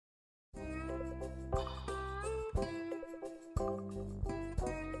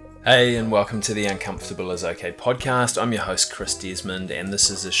Hey, and welcome to the Uncomfortable is Okay podcast. I'm your host, Chris Desmond, and this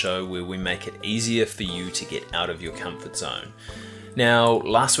is a show where we make it easier for you to get out of your comfort zone. Now,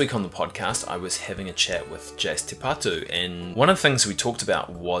 last week on the podcast, I was having a chat with Jace Te Patu, and one of the things we talked about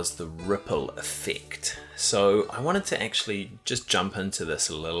was the ripple effect. So I wanted to actually just jump into this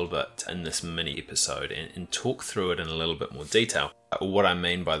a little bit in this mini episode and talk through it in a little bit more detail. What I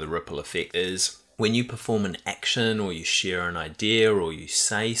mean by the ripple effect is when you perform an action or you share an idea or you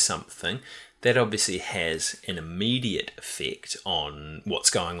say something, that obviously has an immediate effect on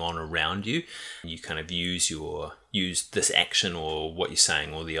what's going on around you. You kind of use this action or what you're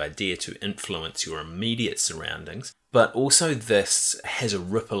saying or the idea to influence your immediate surroundings. But also this has a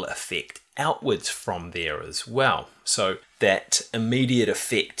ripple effect outwards from there as well. So that immediate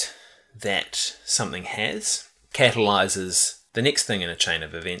effect that something has catalyzes the next thing in a chain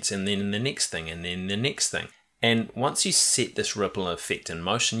of events, and then the next thing, and then the next thing. And once you set this ripple effect in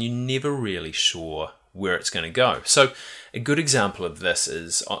motion, you're never really sure where it's going to go. So a good example of this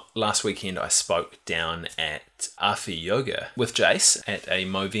is last weekend I spoke down at Awhi Yoga with Jace at a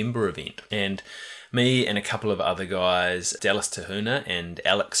Movember event. And me and a couple of other guys, Dallas Tahuna and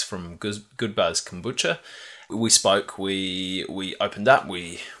Alex from Good Buzz Kombucha, we spoke, we opened up,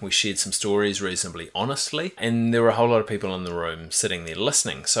 we shared some stories reasonably honestly, and there were a whole lot of people in the room sitting there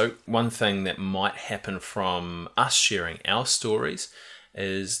listening. So one thing that might happen from us sharing our stories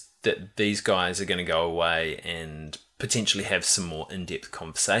is that these guys are going to go away and potentially have some more in-depth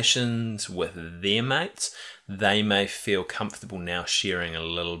conversations with their mates. They may feel comfortable now sharing a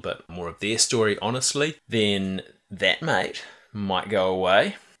little bit more of their story honestly. Then that mate might go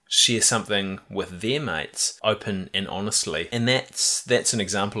away, share something with their mates open and honestly, and that's an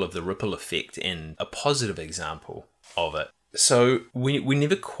example of the ripple effect and a positive example of it. So we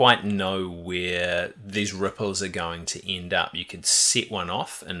never quite know where these ripples are going to end up. You could set one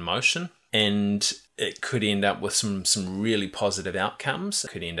off in motion and it could end up with some really positive outcomes.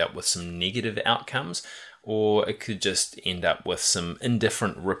 It could end up with some negative outcomes, or it could just end up with some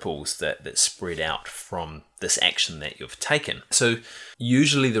indifferent ripples that spread out from this action that you've taken. So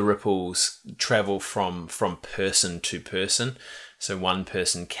usually the ripples travel from person to person. So one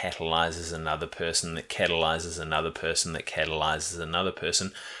person catalyzes another person that catalyzes another person that catalyzes another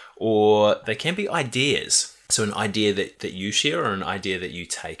person, or they can be ideas. So an idea that you share or an idea that you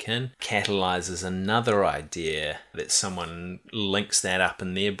take in catalyzes another idea that someone links that up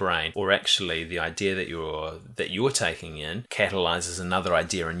in their brain, or actually the idea that you're taking in catalyzes another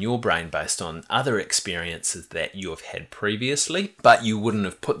idea in your brain based on other experiences that you have had previously, but you wouldn't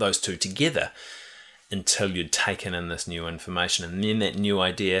have put those two together until you'd taken in this new information, and then that new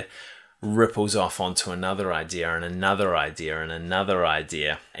idea ripples off onto another idea and another idea and another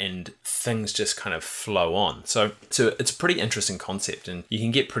idea, and things just kind of flow on. So it's a pretty interesting concept, and you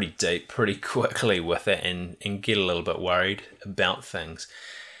can get pretty deep pretty quickly with it and get a little bit worried about things.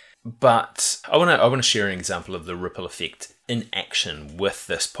 But I want to share an example of the ripple effect in action with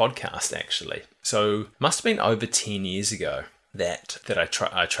this podcast actually. So must have been over 10 years ago that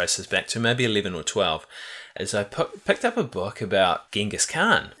I trace this back to, maybe 11 or 12, as I picked up a book about Genghis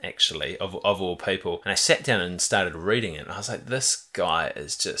Khan, actually, of all people. And I sat down and started reading it. And I was like, this guy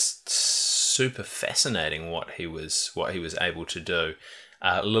is just super fascinating what he was able to do.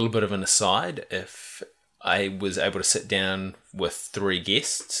 A little bit of an aside, if I was able to sit down with 3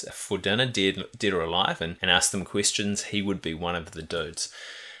 guests for dinner, dead or alive, and ask them questions, he would be one of the dudes.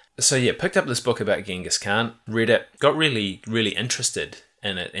 So yeah, picked up this book about Genghis Khan, read it, got really, really interested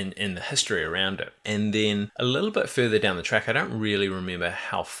in it, in the history around it. And then a little bit further down the track, I don't really remember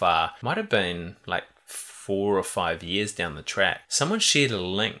how far, might have been like 4 or 5 years down the track, someone shared a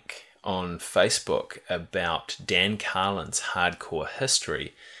link on Facebook about Dan Carlin's Hardcore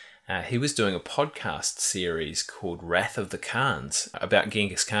History. He was doing a podcast series called Wrath of the Khans about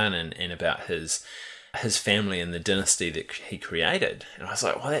Genghis Khan and about his family and the dynasty that he created. And I was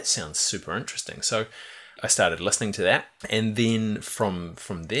like, well, that sounds super interesting. So I started listening to that. And then from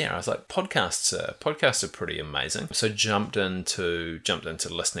there, I was like, podcasts are pretty amazing. So jumped into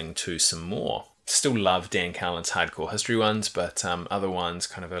listening to some more. Still love Dan Carlin's Hardcore History ones, but other ones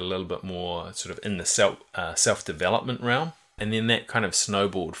kind of a little bit more sort of in the self-development realm. And then that kind of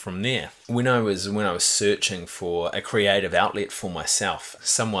snowballed from there. When I was searching for a creative outlet for myself,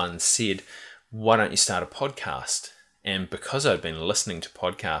 someone said, why don't you start a podcast? And because I'd been listening to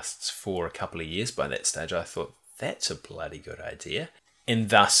podcasts for a couple of years by that stage, I thought, that's a bloody good idea. And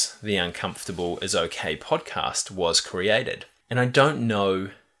thus, the Uncomfortable is Okay podcast was created. And I don't know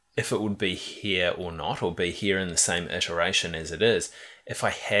if it would be here or not, or be here in the same iteration as it is, if I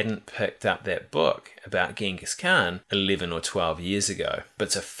hadn't picked up that book about Genghis Khan 11 or 12 years ago. But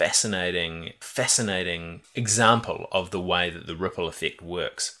it's a fascinating example of the way that the ripple effect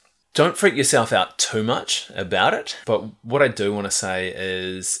works. Don't freak yourself out too much about it, but what I do want to say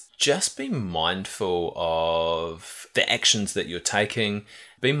is just be mindful of the actions that you're taking.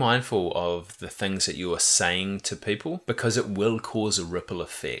 Be mindful of the things that you are saying to people, because it will cause a ripple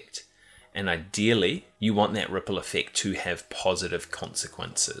effect. And ideally, you want that ripple effect to have positive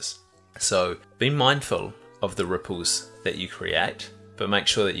consequences. So be mindful of the ripples that you create, but make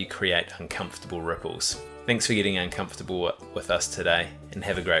sure that you create uncomfortable ripples. Thanks for getting uncomfortable with us today, and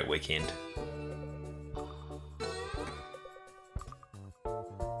have a great weekend.